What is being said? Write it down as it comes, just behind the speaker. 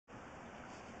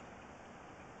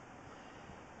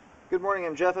Good morning,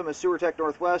 I'm Jeff. I'm a Sewer Tech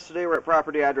Northwest. Today we're at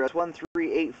property address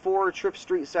 1384 Tripp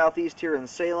Street Southeast here in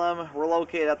Salem. We're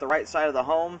located at the right side of the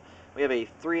home. We have a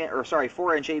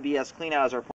 4-inch ABS cleanout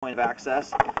as our point of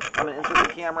access. I'm going to insert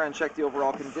the camera and check the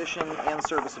overall condition and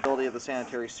serviceability of the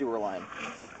sanitary sewer line.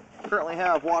 Currently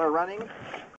have water running.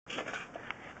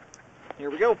 Here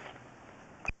we go.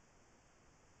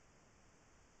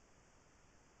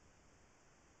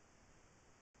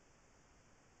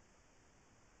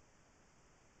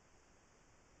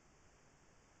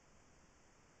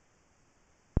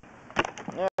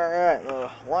 Alright, the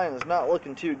line is not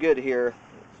looking too good here.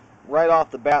 Right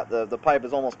off the bat, the pipe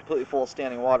is almost completely full of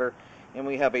standing water, and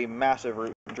we have a massive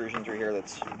root intrusion through here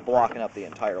that's blocking up the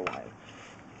entire line.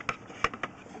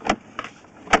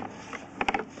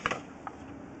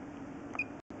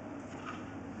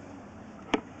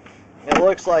 It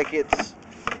looks like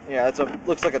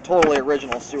looks like a totally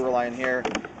original sewer line here.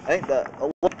 I think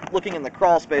looking in the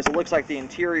crawl space, it looks like the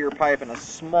interior pipe and a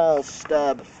small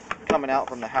stub coming out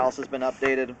from the house has been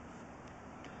updated,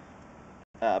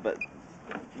 but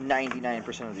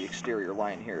 99% of the exterior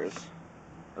line here is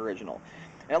original.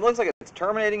 And it looks like it's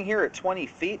terminating here at 20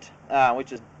 feet,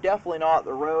 which is definitely not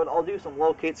the road. I'll do some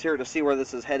locates here to see where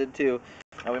this is headed to.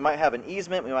 We might have an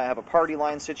easement, we might have a party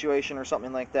line situation or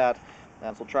something like that.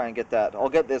 So we'll try and get that. I'll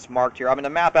get this marked here. I'm going to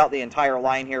map out the entire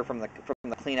line here from the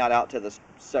clean out to this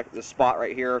spot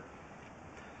right here.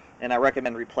 And I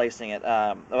recommend replacing it.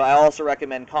 I also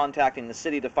recommend contacting the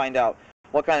city to find out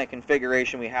what kind of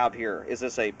configuration we have here. Is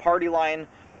this a party line?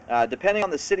 Depending on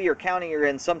the city or county you're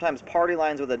in, sometimes party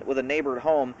lines with a neighbored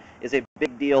home is a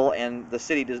big deal, and the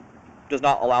city does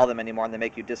not allow them anymore, and they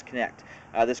make you disconnect.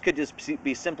 This could just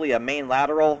be simply a main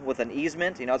lateral with an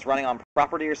easement. You know, it's running on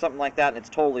property or something like that, and it's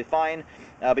totally fine.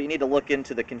 But you need to look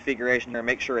into the configuration here and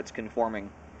make sure it's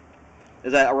conforming.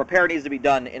 Is that a repair needs to be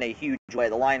done in a huge way.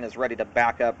 The line is ready to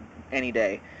back up any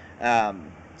day.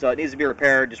 So it needs to be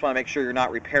repaired. Just want to make sure you're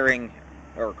not repairing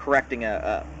or correcting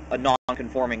a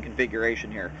non-conforming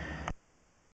configuration here.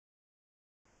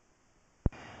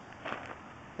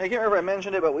 I can't remember if I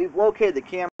mentioned it, but we've located the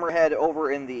camera head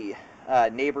over in the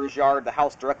neighbor's yard, the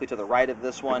house directly to the right of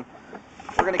this one.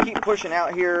 We're going to keep pushing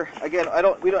out here. Again,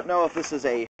 we don't know if this is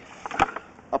a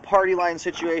party line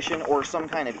situation or some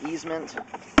kind of easement.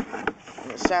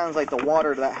 And it sounds like the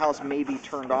water to that house may be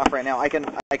turned off right now. I can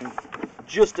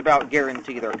just about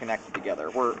guarantee they're connected together.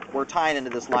 We're tying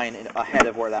into this line ahead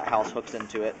of where that house hooks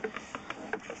into it.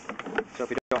 So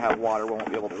if we don't have water, we won't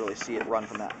be able to really see it run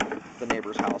from the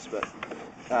neighbor's house. But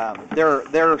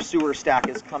their sewer stack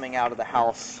is coming out of the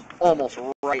house almost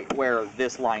right where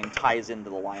this line ties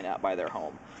into the line out by their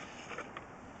home.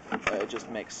 It just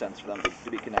makes sense for them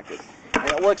to be connected. And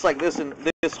it looks like this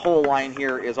whole line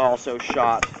here is also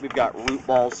shot. We've got root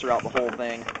balls throughout the whole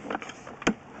thing.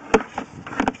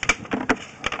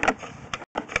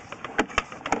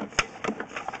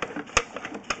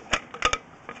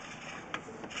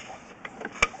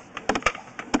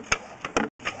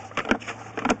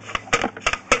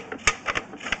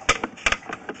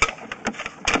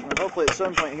 And hopefully at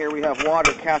some point here we have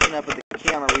water catching up with the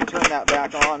camera. We turn that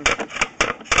back on.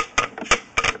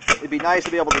 It'd be nice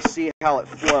to be able to see how it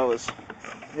flows,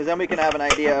 because then we can have an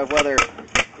idea of whether,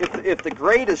 if the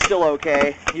grade is still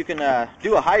okay, you can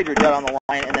do a hydro jet on the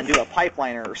line and then do a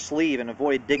pipeline or sleeve and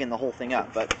avoid digging the whole thing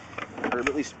up, or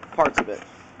at least parts of it.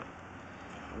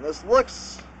 And this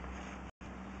looks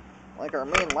like our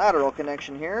main lateral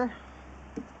connection here.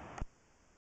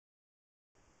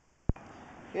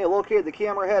 Okay, located the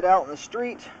camera head out in the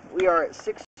street. We are at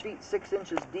 6 feet 6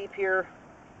 inches deep here.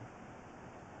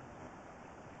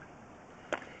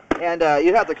 And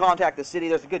you'd have to contact the city.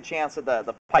 There's a good chance that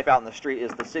the pipe out in the street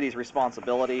is the city's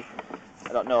responsibility.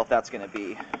 I don't know if that's going to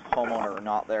be homeowner or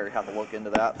not there. You have to look into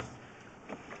that.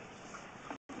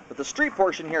 But the street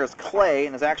portion here is clay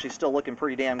and is actually still looking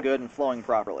pretty damn good and flowing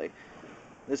properly.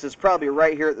 This is probably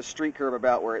right here at the street curb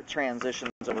about where it transitions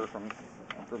over from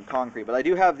concrete. But I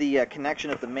do have the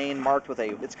connection at the main marked with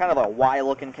it's kind of a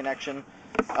Y-looking connection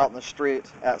out in the street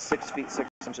at 6 feet 6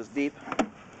 inches deep.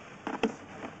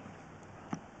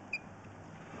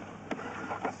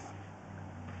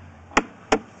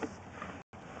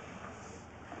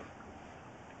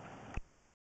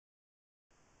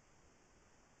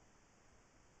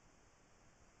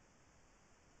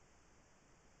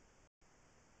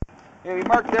 Yeah, we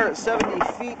marked there at 70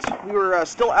 feet. We were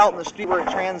still out in the street where it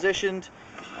transitioned,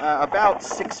 about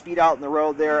 6 feet out in the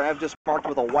road there. I've just marked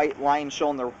with a white line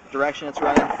showing the direction it's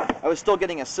running. I was still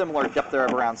getting a similar depth there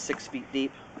of around 6 feet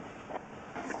deep.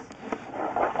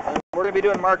 And we're going to be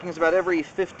doing markings about every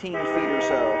 15 feet or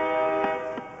so.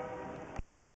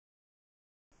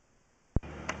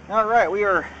 All right, we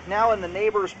are now in the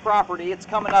neighbor's property. It's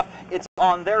coming up, it's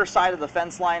on their side of the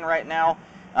fence line right now.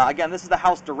 Again, this is the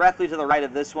house directly to the right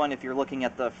of this one if you're looking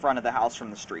at the front of the house from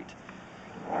the street.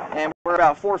 And we're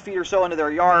about 4 feet or so into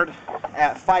their yard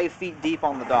at 5 feet deep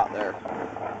on the dot there.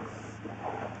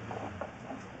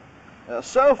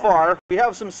 So far, we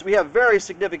have very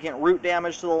significant root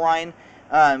damage to the line,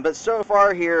 but so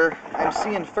far here, I'm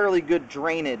seeing fairly good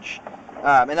drainage.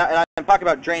 And I'm talking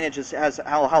about drainage as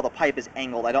how the pipe is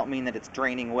angled. I don't mean that it's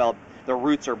draining well. The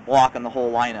roots are blocking the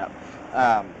whole lineup.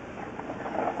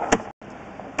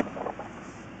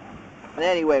 But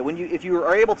anyway, if you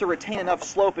are able to retain enough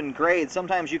slope and grade,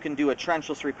 sometimes you can do a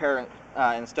trenchless repair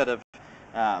instead of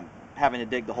having to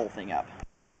dig the whole thing up.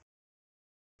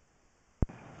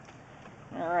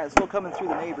 All right, still coming through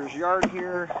the neighbor's yard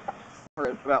here.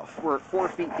 We're at 4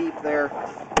 feet deep there.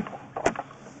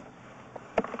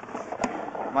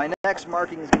 My next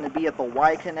marking is going to be at the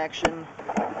Y connection.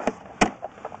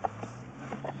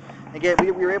 Again,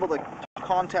 we were able to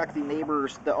contact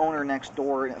the owner next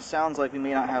door, and it sounds like we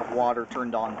may not have water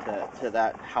turned on to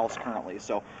that house currently,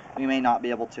 so we may not be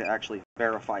able to actually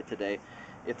verify today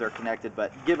if they're connected,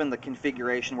 but given the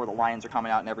configuration where the lines are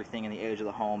coming out and everything and the age of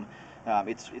the home,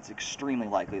 it's extremely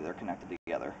likely they're connected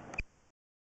together.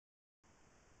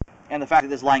 And the fact that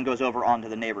this line goes over onto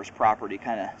the neighbor's property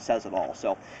kind of says it all.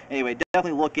 So anyway,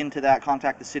 definitely look into that,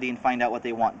 contact the city and find out what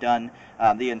they want done.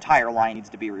 The entire line needs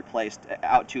to be replaced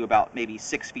out to about maybe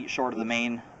 6 feet short of the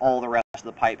main. All the rest of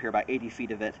the pipe here, about 80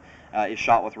 feet of it, is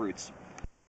shot with roots.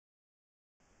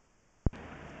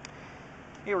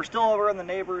 Here, we're still over in the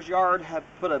neighbor's yard. Have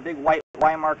put a big white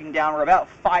Y marking down. We're about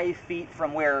 5 feet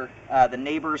from where the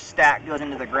neighbor's stack goes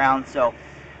into the ground. So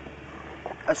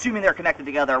assuming they're connected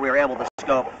together, we were able to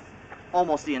scope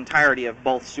almost the entirety of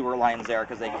both sewer lines there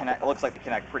because they connect. It looks like they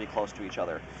connect pretty close to each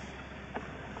other.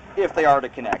 If they are to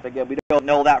connect. Again, we don't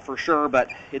know that for sure, but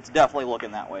it's definitely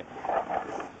looking that way.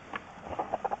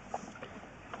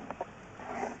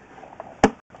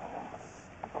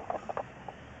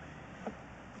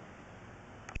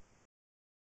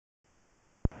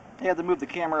 I had to move the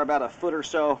camera about a foot or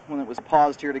so when it was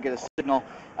paused here to get a signal.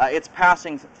 It's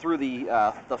passing through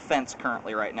the fence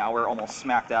currently right now. We're almost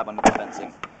smack dab under the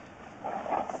fencing.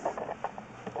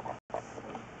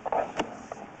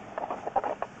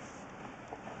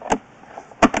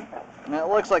 And it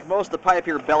looks like most of the pipe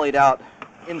here bellied out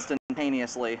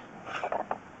instantaneously.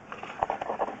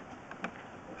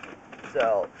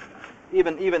 So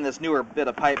even this newer bit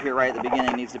of pipe here right at the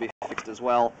beginning needs to be fixed as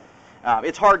well.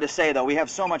 It's hard to say though. We have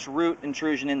so much root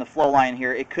intrusion in the flow line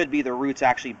here. It could be the roots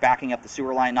actually backing up the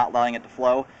sewer line, not allowing it to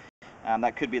flow.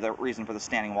 That could be the reason for the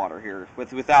standing water here.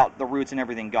 Without the roots and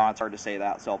everything gone, it's hard to say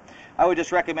that. So I would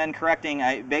just recommend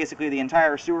correcting basically the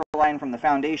entire sewer line from the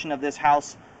foundation of this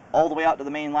house all the way out to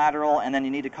the main lateral, and then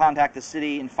you need to contact the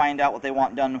city and find out what they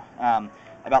want done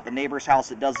about the neighbor's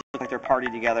house. It does look like they're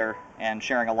partying together and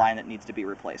sharing a line that needs to be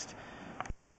replaced.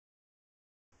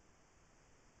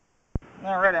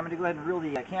 Alright, I'm going to go ahead and reel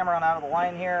the camera on out of the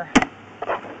line here.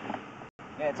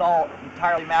 Okay, it's all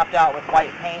entirely mapped out with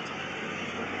white paint.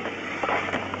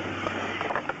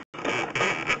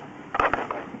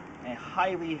 I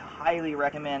highly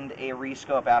recommend a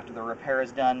rescope after the repair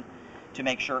is done to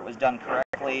make sure it was done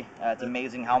correctly. It's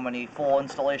amazing how many full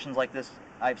installations like this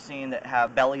I've seen that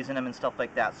have bellies in them and stuff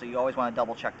like that, so you always want to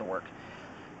double check the work.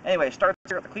 Anyway, starts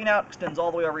here at the cleanout, extends all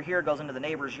the way over here, goes into the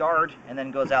neighbor's yard, and then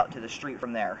goes out to the street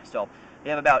from there. So we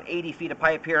have about 80 feet of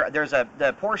pipe here. There's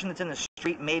the portion that's in the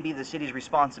street may be the city's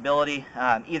responsibility.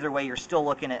 Either way, you're still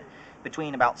looking at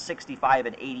between about 65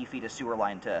 and 80 feet of sewer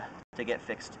line to get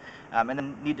fixed. And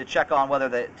then need to check on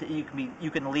whether you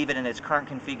can leave it in its current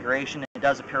configuration. It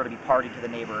does appear to be party to the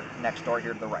neighbor next door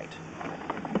here to the right.